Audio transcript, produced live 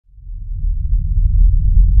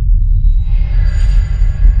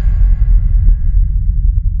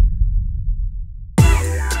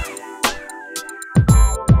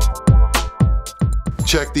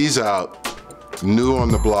Check these out. New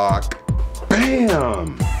on the block.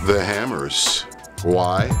 Bam! The hammers.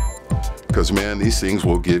 Why? Because man, these things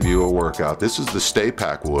will give you a workout. This is the Stay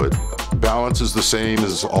Pack wood. Balance is the same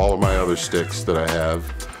as all of my other sticks that I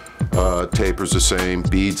have. Taper's the same,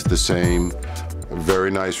 beads the same.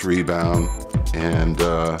 Very nice rebound, and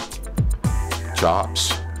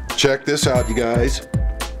chops. Check this out, you guys.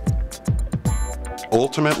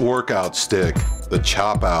 Ultimate workout stick, the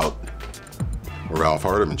Chop Out, Ralph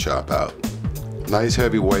Hardimon Chop Out. Nice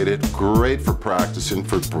heavy weighted, great for practicing,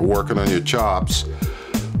 for working on your chops.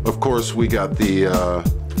 Of course, we got the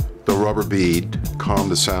rubber bead, calm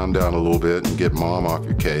the sound down a little bit and get mom off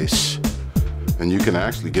your case. And you can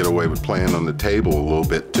actually get away with playing on the table a little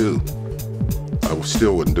bit too. I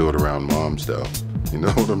still wouldn't do it around moms though. You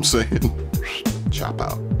know what I'm saying? Chop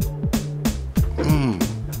out.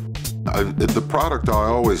 The product I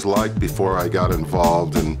always liked before I got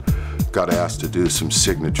involved and got asked to do some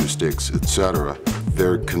signature sticks, etc.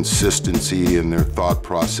 Their consistency and their thought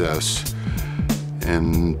process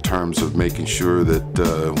in terms of making sure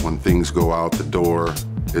that when things go out the door,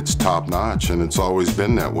 it's top notch, and it's always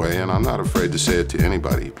been that way, and I'm not afraid to say it to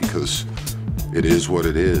anybody because it is what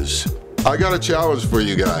it is. I got a challenge for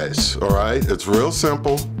you guys, all right? It's real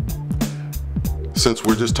simple. Since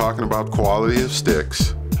we're just talking about quality of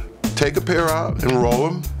sticks, take a pair out and roll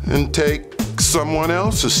them, and take someone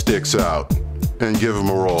else's sticks out and give them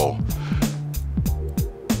a roll.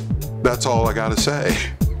 That's all I gotta say.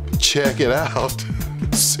 Check it out.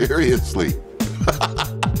 Seriously.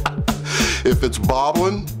 If it's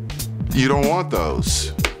bobbling, you don't want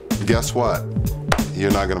those. Guess what?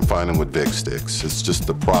 You're not gonna find them with Vic sticks. It's just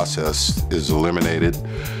the process is eliminated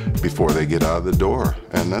before they get out of the door.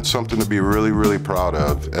 And that's something to be really, really proud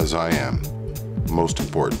of, as I am. Most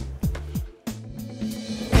important.